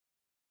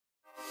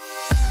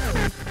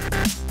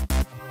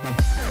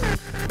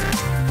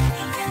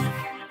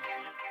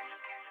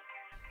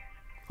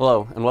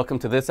Hello, and welcome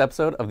to this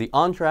episode of the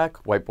OnTrack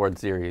Whiteboard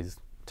Series.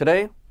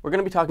 Today, we're going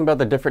to be talking about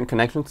the different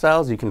connection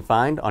styles you can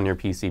find on your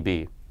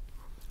PCB.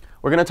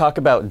 We're going to talk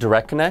about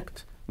direct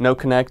connect, no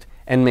connect,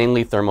 and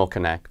mainly thermal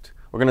connect.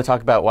 We're going to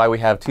talk about why we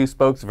have 2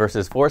 spokes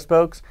versus 4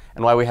 spokes,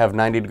 and why we have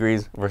 90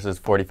 degrees versus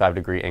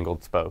 45-degree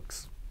angled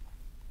spokes.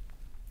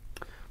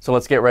 So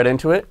let's get right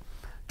into it.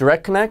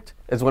 Direct connect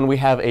is when we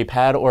have a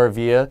pad or a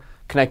via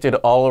connected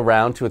all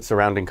around to its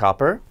surrounding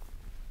copper.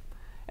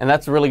 And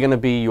that's really going to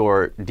be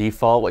your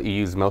default, what you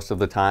use most of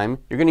the time.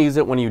 You're going to use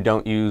it when you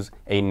don't use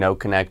a no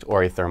connect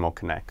or a thermal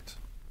connect.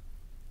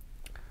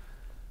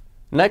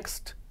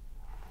 Next,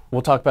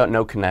 we'll talk about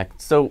no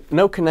connect. So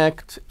no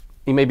connect,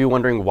 you may be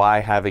wondering why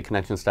have a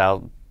connection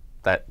style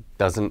that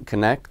doesn't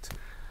connect.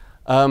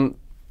 The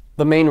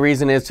main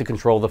reason is to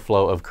control the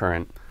flow of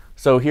current.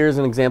 So here's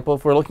an example.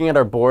 If we're looking at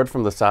our board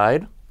from the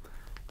side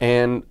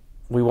and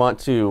we want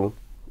to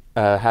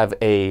have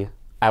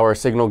our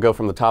signal go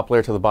from the top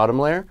layer to the bottom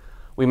layer,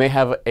 we may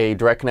have a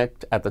direct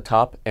connect at the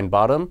top and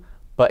bottom,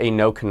 but a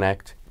no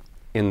connect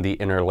in the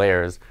inner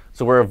layers.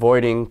 So we're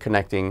avoiding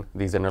connecting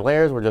these inner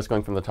layers. We're just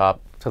going from the top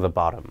to the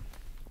bottom.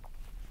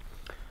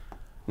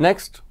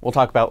 Next, we'll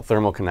talk about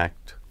thermal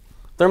connect.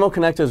 Thermal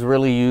connect is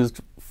really used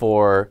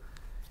for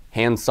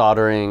hand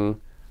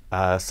soldering,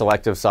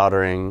 selective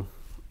soldering,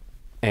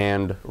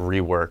 and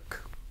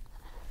rework.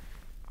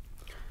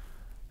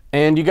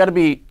 And you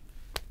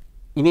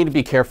need to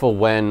be careful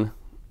when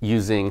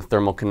using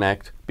thermal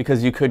connect,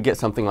 because you could get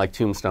something like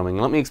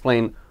tombstoning. Let me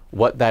explain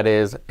what that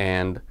is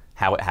and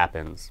how it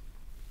happens.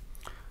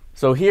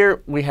 So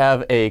here we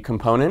have a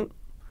component.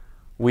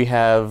 We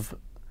have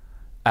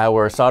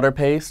our solder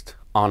paste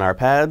on our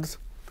pads,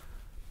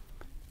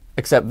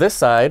 except this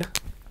side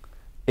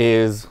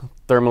is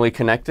thermally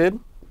connected,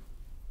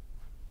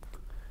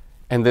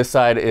 and this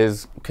side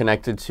is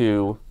connected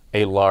to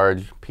a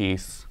large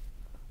piece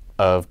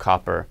of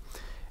copper.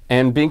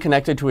 And being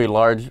connected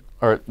to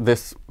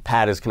this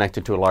pad is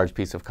connected to a large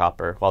piece of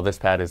copper, while this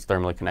pad is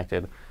thermally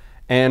connected.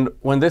 And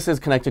when this is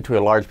connected to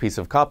a large piece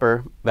of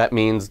copper, that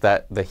means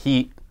that the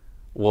heat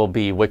will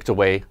be wicked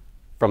away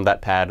from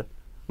that pad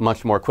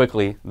much more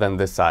quickly than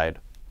this side.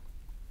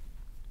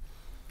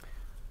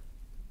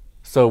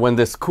 So when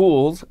this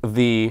cools,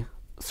 the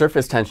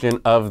surface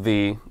tension of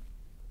the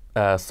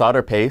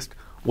solder paste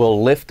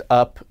will lift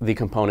up the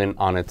component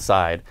on its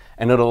side,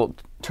 and it'll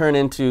turn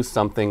into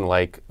something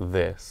like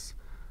this.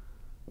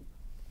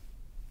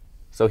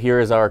 So here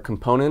is our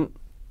component,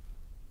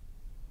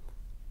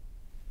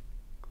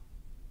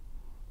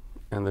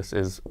 and this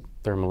is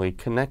thermally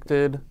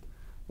connected,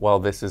 while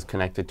this is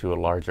connected to a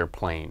larger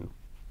plane.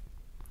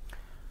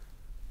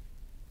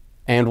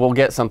 And we'll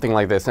get something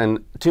like this. And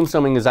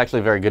tombstoning is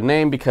actually a very good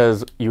name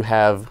because you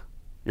have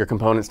your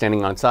component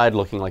standing on its side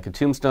looking like a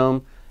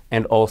tombstone,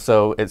 and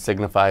also it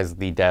signifies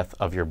the death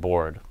of your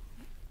board.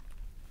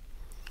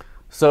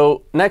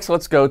 So next,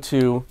 let's go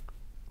to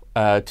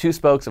 2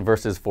 spokes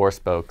versus 4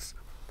 spokes.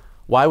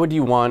 Why would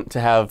you want to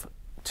have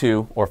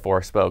 2 or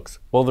 4 spokes?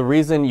 Well, the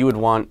reason you would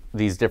want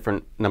these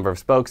different number of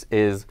spokes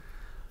is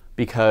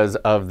because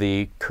of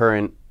the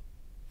current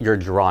you're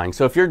drawing.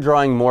 So if you're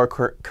drawing more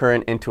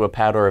current into a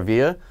pad or a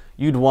via,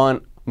 you'd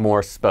want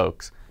more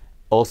spokes.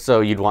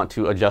 Also, you'd want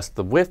to adjust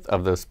the width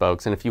of those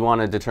spokes. And if you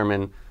want to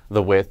determine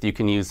the width, you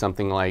can use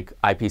something like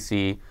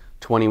IPC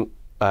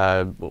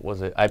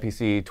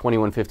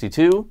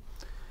 2152,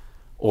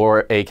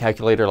 or a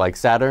calculator like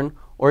Saturn,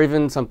 or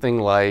even something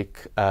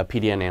like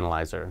PDN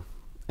Analyzer.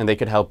 And they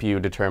could help you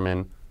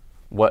determine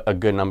what a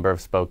good number of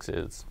spokes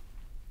is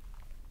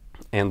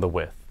and the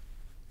width.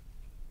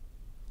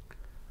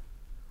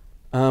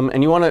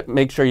 And you want to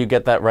make sure you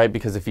get that right,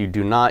 because if you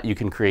do not, you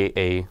can create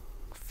a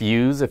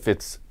fuse. If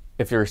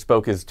your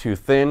spoke is too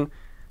thin,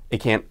 it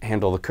can't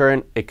handle the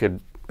current. It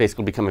could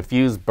basically become a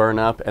fuse, burn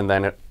up, and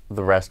then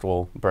the rest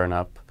will burn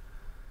up.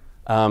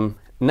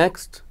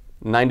 Next,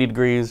 90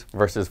 degrees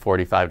versus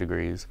 45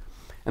 degrees.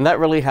 And that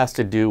really has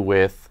to do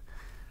with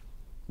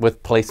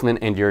placement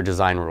and your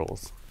design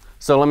rules.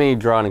 So let me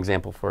draw an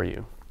example for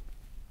you.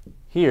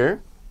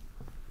 Here,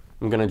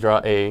 I'm going to draw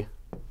a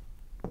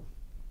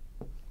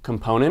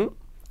component.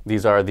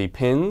 These are the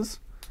pins.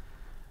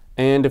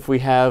 And if we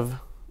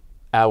have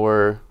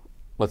our,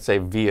 let's say,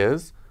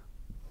 vias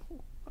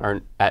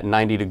are at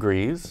 90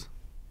 degrees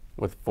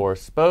with 4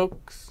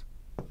 spokes,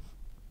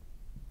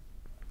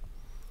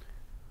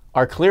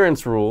 our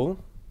clearance rule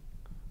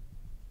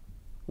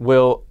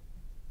will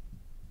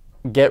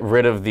get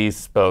rid of these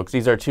spokes.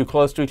 These are too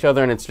close to each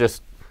other, and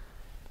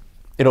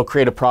it'll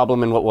create a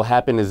problem, and what will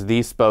happen is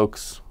these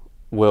spokes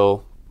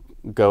will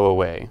go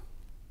away.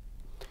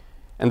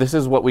 And this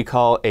is what we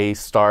call a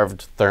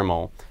starved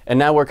thermal. And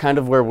now we're kind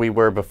of where we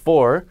were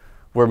before.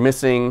 We're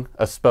missing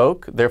a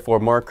spoke, therefore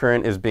more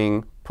current is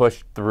being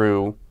pushed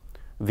through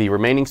the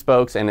remaining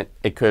spokes, and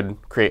it could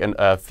create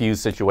a fuse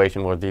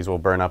situation where these will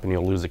burn up and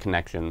you'll lose a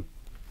connection.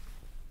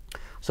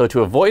 So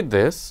to avoid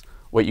this,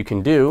 what you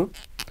can do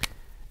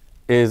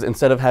is,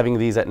 instead of having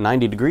these at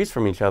 90 degrees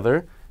from each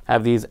other,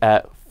 have these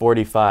at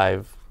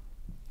 45.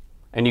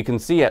 And you can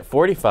see at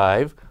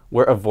 45,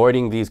 we're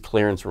avoiding these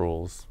clearance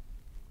rules.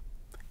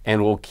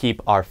 And we'll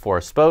keep our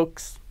 4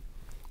 spokes,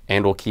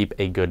 and we'll keep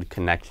a good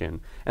connection.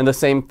 And the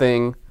same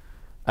thing,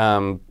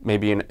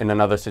 maybe in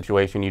another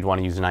situation, you'd want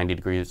to use 90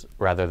 degrees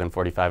rather than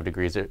 45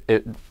 degrees.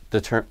 It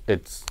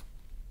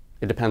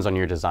depends on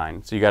your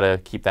design, so you got to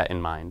keep that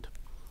in mind.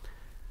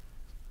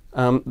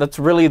 That's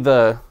really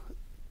the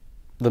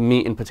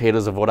meat and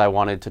potatoes of what I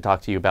wanted to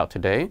talk to you about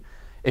today.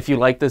 If you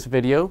like this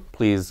video,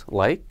 please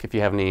like. If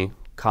you have any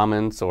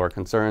comments or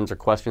concerns or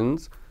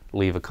questions,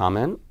 leave a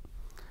comment.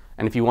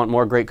 And if you want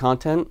more great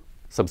content,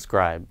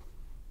 subscribe.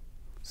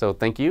 So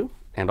thank you,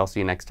 and I'll see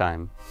you next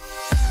time.